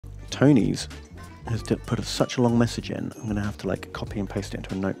Tony's has put such a long message in, I'm going to have to like copy and paste it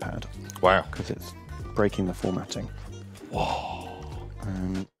into a notepad. Wow. Because it's breaking the formatting. Whoa.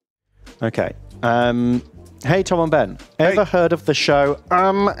 Okay. Hey, Tom and Ben. Ever heard of the show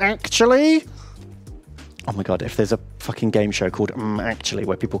Actually? Oh my god, if there's a fucking game show called Actually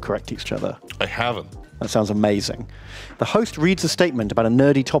where people correct each other. I haven't. That sounds amazing. The host reads a statement about a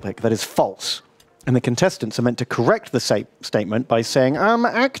nerdy topic that is false, and the contestants are meant to correct the statement by saying,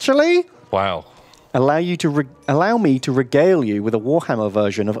 actually? Wow. Allow me to regale you with a Warhammer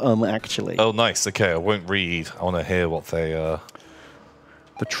version of actually. Oh, nice. Okay, I won't read. I want to hear what they...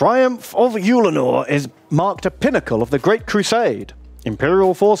 The triumph of Ulanor marked a pinnacle of the Great Crusade.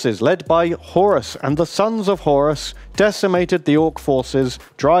 Imperial forces led by Horus and the Sons of Horus decimated the Orc forces,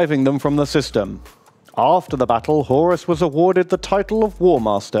 driving them from the system. After the battle, Horus was awarded the title of War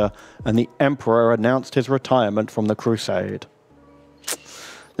Master, and the Emperor announced his retirement from the Crusade.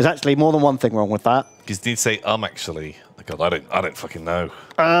 There's actually more than one thing wrong with that. You need to say, actually. God, I don't fucking know.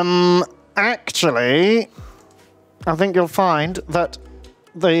 Actually, I think you'll find that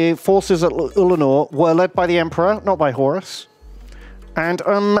the forces at Ulanor were led by the Emperor, not by Horus. And,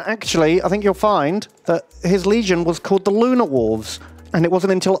 actually, I think you'll find that his legion was called the Lunar Wolves. And it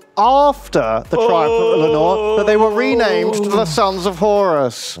wasn't until after the triumph of Ulanor that they were renamed to the Sons of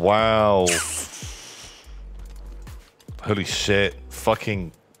Horus. Wow. Holy shit.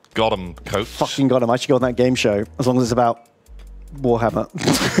 Fucking got him, coach. Fucking got him. I should go on that game show, as long as it's about Warhammer.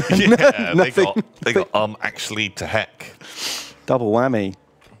 Yeah, they got actually to heck. Double whammy.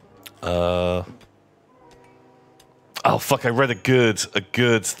 Oh fuck! I read a good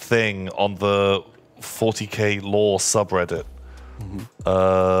thing on the 40k lore subreddit.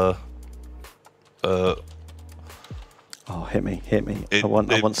 Oh, hit me. I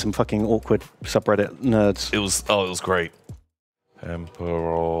want some fucking awkward subreddit nerds. It was great.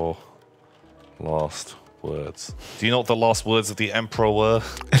 Emperor last words. Do you know what the last words of the Emperor were?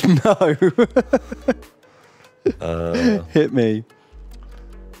 No. Hit me.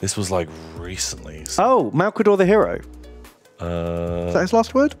 This was like recently. Oh, Malkador the Hero. Is that his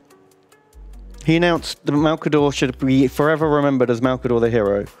last word? He announced that Malkador should be forever remembered as Malkador the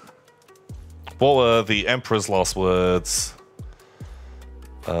Hero. What were the Emperor's last words?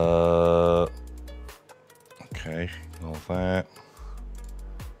 Okay, all that.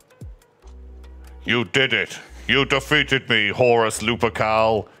 You did it. You defeated me, Horus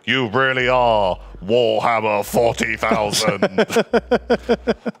Lupercal. You really are Warhammer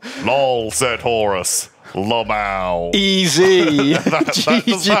 40,000. Lol, said Horus. Lomao. Easy. That's it.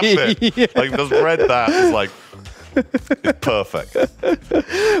 Like, just read that. It's like, it's perfect.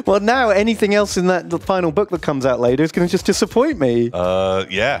 Well, now anything else in the final book that comes out later is going to just disappoint me.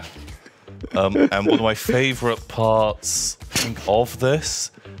 Yeah. And one of my favorite parts, I think, of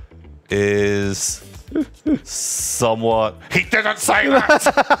this is somewhat. He didn't say that.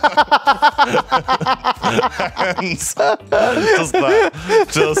 And just that.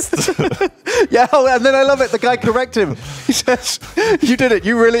 Yeah, and then I love it. The guy corrects him. He says, "You did it.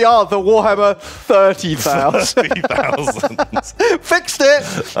 You really are the Warhammer 30,000." 30,000. Fixed it.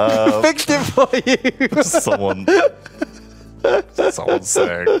 Fixed it for you. Someone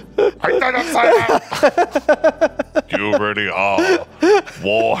saying, I didn't say that. You really are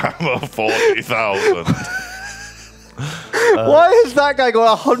Warhammer 40,000. Why has that guy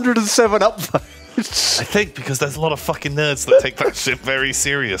got 107 upvotes? I think because there's a lot of fucking nerds that take that shit very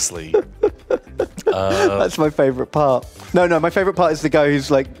seriously. That's my favourite part. No, my favourite part is the guy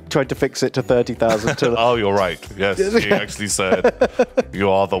who's like tried to fix it to 30,000. Oh, you're right. Yes, he actually said, you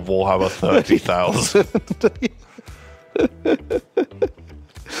are the Warhammer 30,000.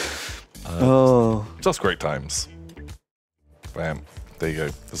 Just great times. Bam. There you go.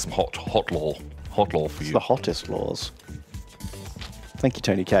 There's some hot lore for you. The hottest laws. Thank you,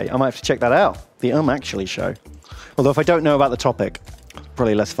 Tony K. I might have to check that out. The Actually show. Although if I don't know about the topic, it's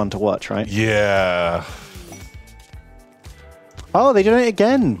probably less fun to watch, right? Yeah. Oh, they donate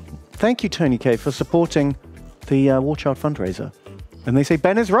again. Thank you, Tony K, for supporting the War Child fundraiser. And they say,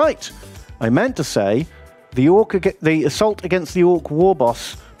 Ben is right. I meant to say the assault against the Orc war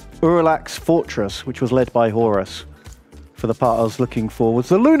boss, Urlak's fortress, which was led by Horus. For the part I was looking for was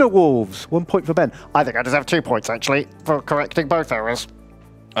the Lunar Wolves. 1 point for Ben. I think I deserve 2 points, actually, for correcting both errors.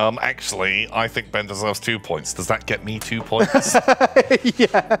 Actually, I think Ben deserves 2 points. Does that get me 2 points?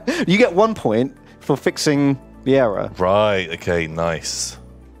 Yeah. You get 1 point for fixing the error. Right. Okay, nice.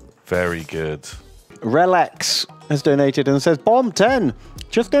 Very good. Relax has donated and says, Bomb 10.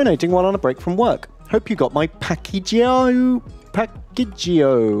 Just donating while on a break from work. Hope you got my Packagio.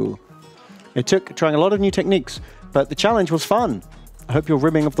 It took trying a lot of new techniques, but the challenge was fun. I hope your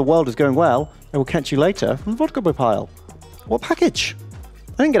rimming of the world is going well. I will catch you later from the vodka pile. What package?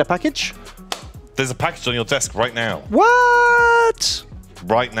 I didn't get a package. There's a package on your desk right now. What?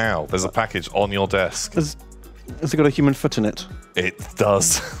 Right now, there's a package on your desk. Has it got a human foot in it? It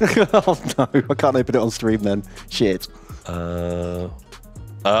does. Oh no, I can't open it on stream then. Shit.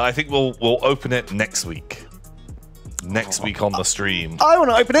 I think we'll open it next week. Next week on the stream. I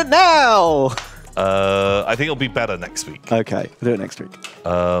want to open it now! I think it'll be better next week. Okay, we'll do it next week.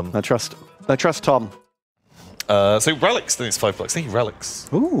 I trust Tom. So relics, then it's $5. Thank you, relics.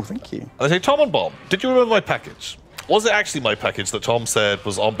 Ooh, thank you. I say, Tom and Bob, did you remember my package? Was it actually my package that Tom said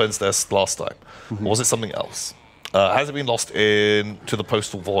was on Ben's desk last time? Or was it something else? Has it been lost into the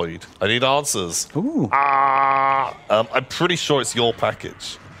postal void? I need answers. Ooh. I'm pretty sure it's your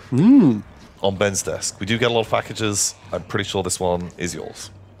package on Ben's desk. We do get a lot of packages. I'm pretty sure this one is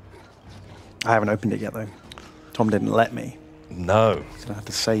yours. I haven't opened it yet, though. Tom didn't let me. No. So I have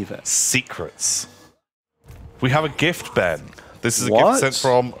to save it. Secrets. We have a gift, Ben. This is a What? gift sent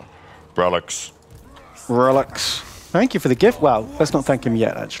from Relics. Relics. Thank you for the gift. Wow, let's not thank him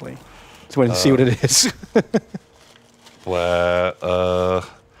yet, actually. Just waiting to see what it is. Where,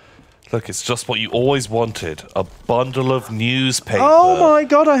 look, it's just what you always wanted. A bundle of newspaper. Oh my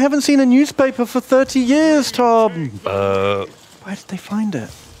god, I haven't seen a newspaper for 30 years, Tom. Where did they find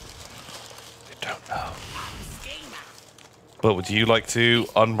it? I don't know. But would you like to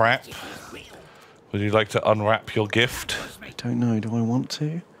unwrap? Would you like to unwrap your gift? I don't know. Do I want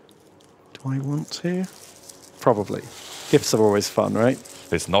to? Do I want to? Probably. Gifts are always fun, right?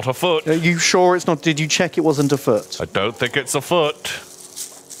 It's not a foot. Are you sure it's not? Did you check it wasn't a foot? I don't think it's a foot.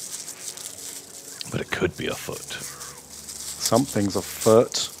 But it could be a foot. Something's a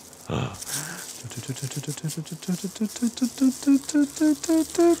foot. Oh,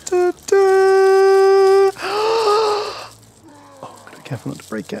 gotta be careful not to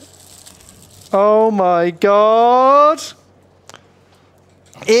break it. Oh my god!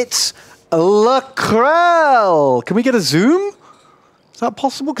 It's Krell! Can we get a zoom? Is that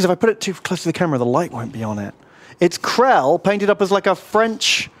possible? Because if I put it too close to the camera, the light won't be on it. It's Krell painted up as like a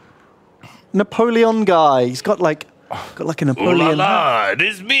French Napoleon guy. He's got like a Napoleon. Ooh la la, it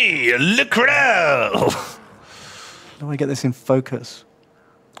is me, Krell. How do I get this in focus?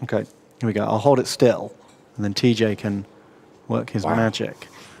 Okay, here we go. I'll hold it still, and then TJ can work his magic.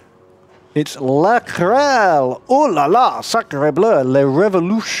 It's Krell. Oh la la, sacre bleu, la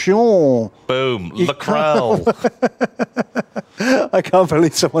révolution. Boom, Krell. I can't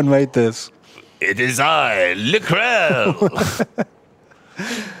believe someone made this. It is I, Krell.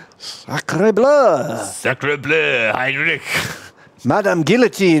 Sacre bleu. Sacre bleu, Heinrich. Madame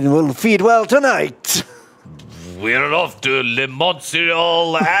Guillotine will feed well tonight. We're off to Le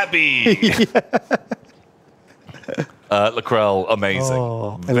Montreal Abbey. Krell, amazing.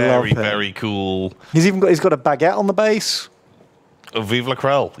 Oh, I love very, him. very cool. He's got a baguette on the base. Vive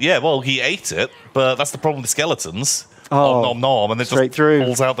Krell. Yeah, well, he ate it, but that's the problem with skeletons. Oh, nom nom, and it straight just through.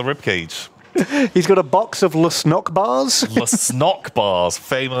 pulls out the ribcage. He's got a box of Le Snock bars. Le Snock bars,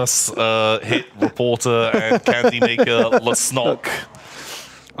 famous hit reporter and candy maker Le Snock.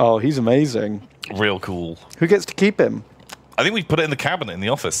 Oh, he's amazing. Real cool. Who gets to keep him? I think we put it in the cabinet in the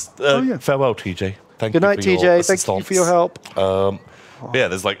office. Yeah. Farewell, TJ. Thank Good you night, for your TJ. Thank you assistance. for your help. Yeah,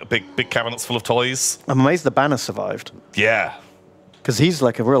 there's like big cabinets full of toys. I'm amazed the banner survived. Yeah. Because he's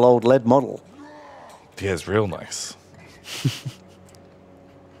like a real old lead model. Yeah, it's real nice.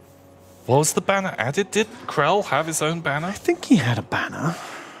 What was the banner added? Did Krell have his own banner? I think he had a banner.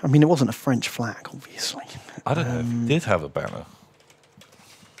 I mean, it wasn't a French flag, obviously. I don't know if he did have a banner.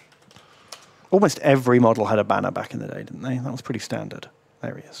 Almost every model had a banner back in the day, didn't they? That was pretty standard.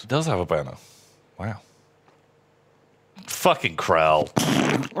 There he is. He does have a banner. Wow. Fucking Krell.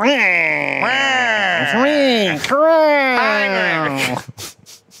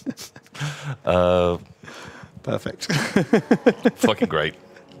 Perfect. Fucking great.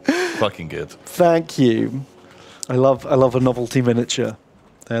 Fucking good. Thank you. I love a novelty miniature.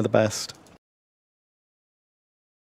 They're the best.